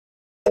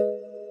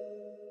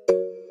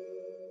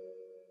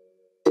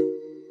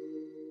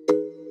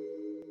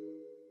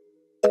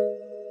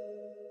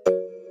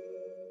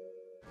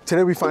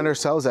Today we find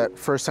ourselves at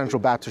First Central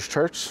Baptist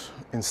Church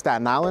in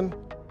Staten Island.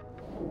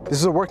 This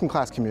is a working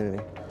class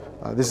community.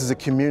 This is a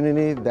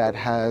community that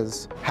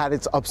has had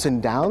its ups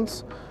and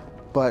downs,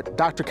 but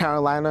Dr.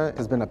 Carolina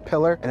has been a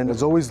pillar and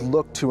has always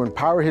looked to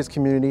empower his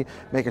community,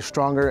 make it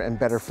stronger and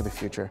better for the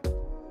future.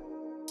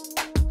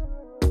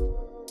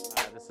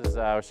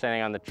 We're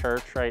standing on the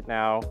church right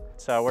now,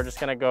 so we're just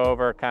going to go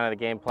over kind of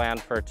the game plan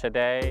for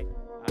today.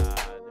 There's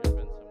been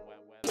some wet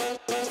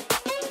weather.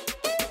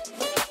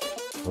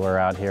 We're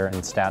out here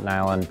in Staten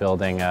Island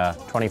building a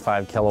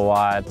 25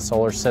 kilowatt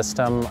solar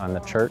system on the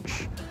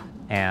church,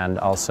 and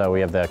also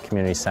we have the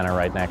community center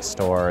right next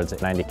door. It's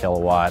a 90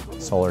 kilowatt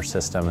solar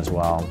system as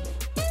well.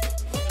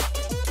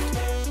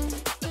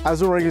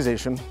 As an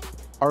organization,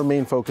 our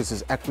main focus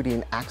is equity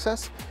and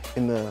access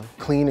in the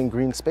clean and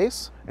green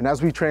space. And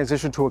as we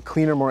transition to a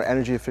cleaner, more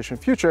energy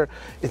efficient future,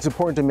 it's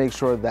important to make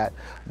sure that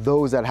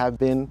those that have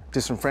been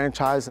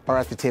disenfranchised are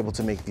at the table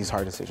to make these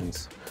hard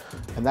decisions.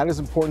 And that is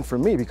important for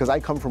me because I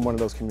come from one of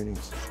those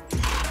communities.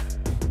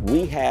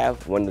 We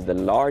have one of the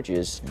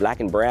largest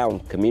black and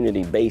brown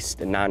community-based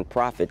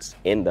nonprofits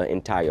in the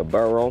entire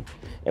borough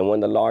and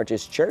one of the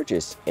largest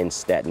churches in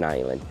Staten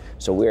Island.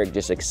 So we're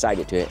just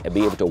excited to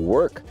be able to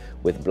work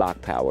with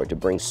BlocPower to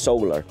bring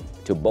solar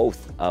to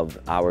both of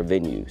our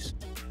venues.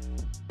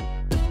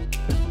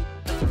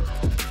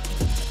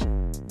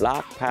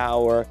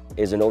 BlocPower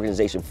is an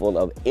organization full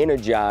of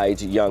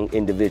energized young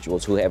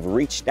individuals who have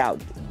reached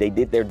out. They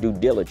did their due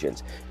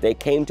diligence. They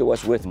came to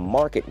us with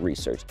market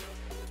research.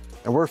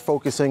 And we're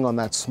focusing on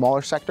that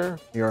smaller sector,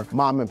 your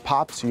mom and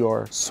pops,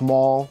 your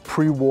small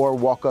pre-war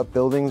walk-up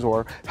buildings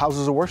or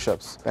houses of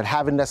worships that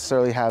haven't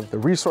necessarily have the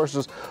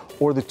resources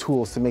or the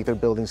tools to make their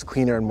buildings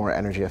cleaner and more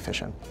energy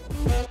efficient.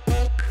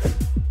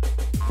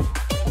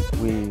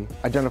 We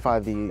identify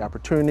the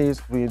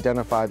opportunities, we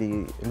identify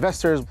the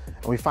investors,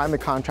 and we find the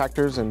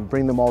contractors and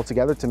bring them all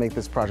together to make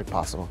this project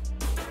possible.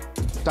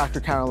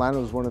 Dr. Carolina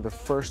was one of the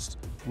first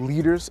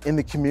leaders in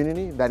the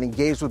community that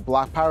engaged with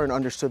BlocPower and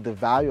understood the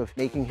value of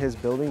making his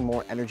building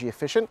more energy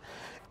efficient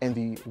and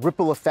the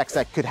ripple effects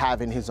that could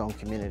have in his own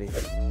community.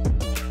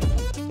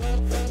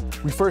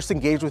 We first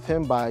engaged with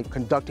him by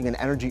conducting an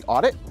energy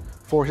audit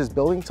for his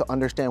building to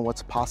understand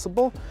what's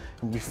possible.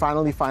 And we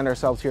finally find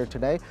ourselves here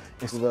today.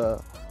 This is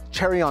the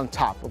cherry on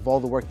top of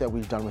all the work that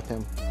we've done with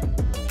him.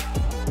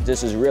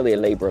 This is really a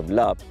labor of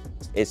love.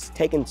 It's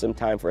taken some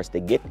time for us to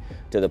get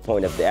to the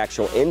point of the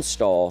actual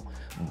install,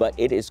 but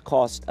it has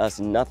cost us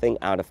nothing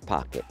out of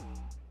pocket.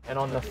 And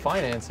on the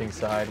financing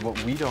side,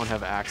 what we don't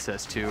have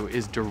access to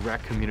is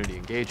direct community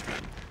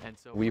engagement. And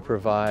so we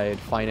provide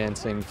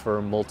financing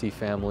for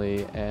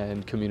multifamily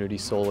and community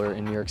solar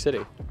in New York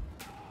City.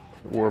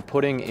 We're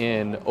putting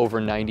in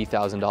over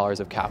 $90,000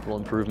 of capital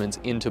improvements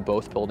into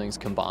both buildings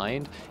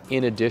combined.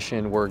 In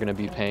addition, we're going to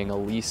be paying a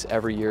lease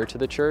every year to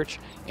the church,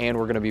 and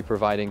we're going to be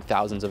providing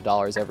thousands of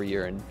dollars every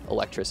year in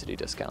electricity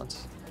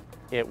discounts.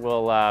 It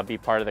will be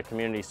part of the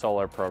community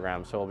solar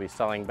program, so we'll be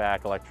selling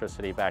back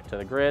electricity back to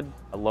the grid.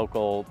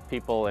 Local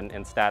people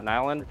in Staten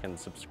Island can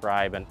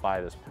subscribe and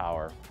buy this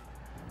power.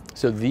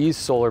 So these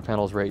solar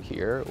panels right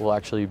here will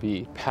actually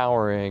be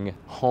powering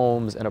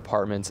homes and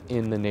apartments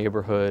in the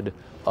neighborhood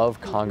of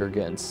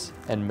congregants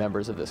and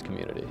members of this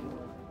community.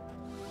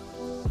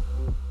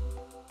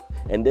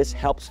 And this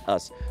helps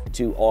us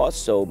to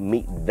also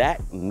meet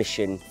that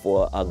mission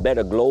for a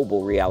better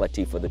global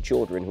reality for the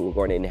children who are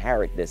going to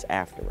inherit this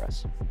after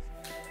us.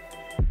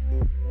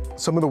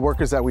 Some of the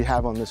workers that we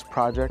have on this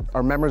project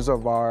are members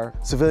of our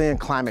Civilian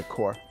Climate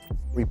Corps.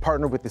 We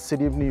partner with the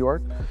City of New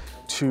York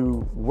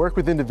to work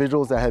with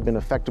individuals that have been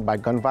affected by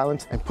gun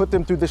violence and put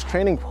them through this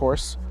training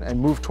course and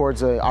move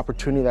towards an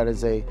opportunity that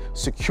is a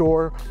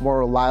secure, more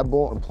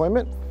reliable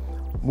employment,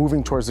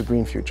 moving towards the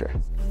green future.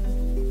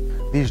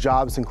 These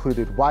jobs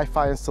included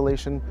Wi-Fi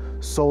installation,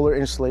 solar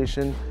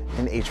installation,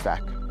 and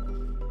HVAC.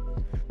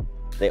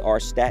 They are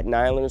Staten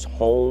Islanders,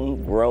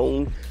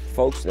 homegrown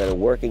folks that are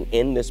working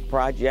in this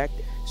project.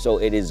 So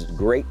it is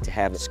great to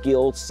have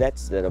skill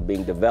sets that are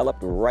being developed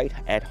right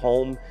at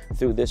home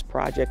through this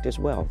project as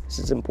well. This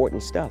is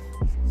important stuff.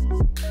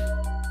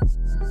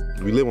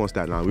 We live on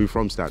Staten Island. We're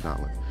from Staten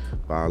Island.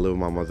 I live with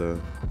my mother,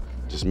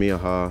 just me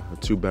and her, a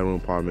 2-bedroom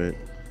apartment.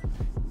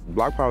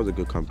 BlocPower is a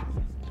good company.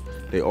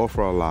 They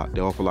offer a lot.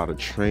 They offer a lot of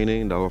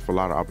training. They offer a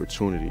lot of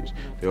opportunities.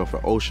 They offer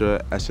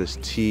OSHA,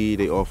 SST.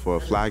 They offer a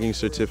flagging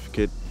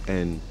certificate,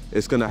 and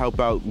it's going to help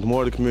out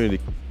more of the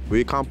community.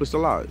 We accomplished a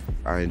lot.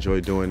 I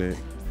enjoy doing it.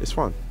 It's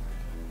fun.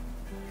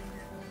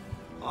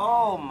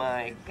 Oh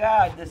my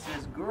God, this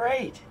is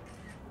great.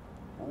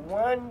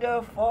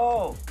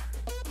 Wonderful.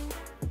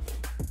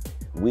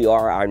 We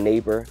are our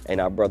neighbor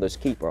and our brother's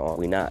keeper, are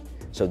we not?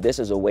 So this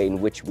is a way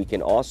in which we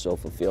can also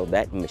fulfill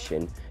that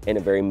mission in a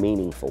very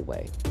meaningful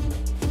way.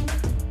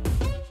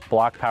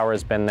 BlocPower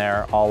has been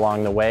there all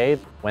along the way.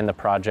 When the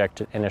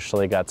project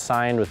initially got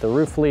signed with the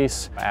roof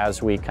lease,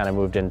 as we kind of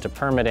moved into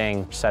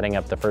permitting, setting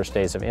up the first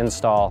days of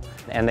install,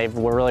 and they've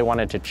really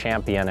wanted to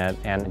champion it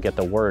and get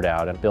the word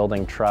out and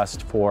building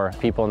trust for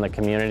people in the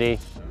community.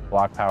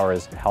 BlocPower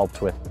has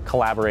helped with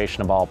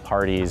collaboration of all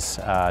parties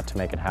to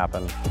make it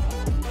happen.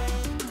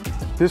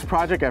 This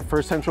project at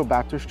First Central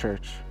Baptist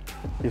Church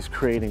is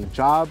creating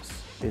jobs,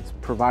 it's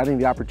providing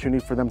the opportunity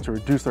for them to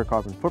reduce their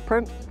carbon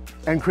footprint,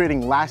 and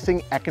creating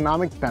lasting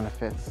economic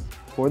benefits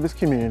for this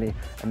community,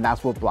 and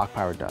that's what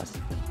BlocPower does.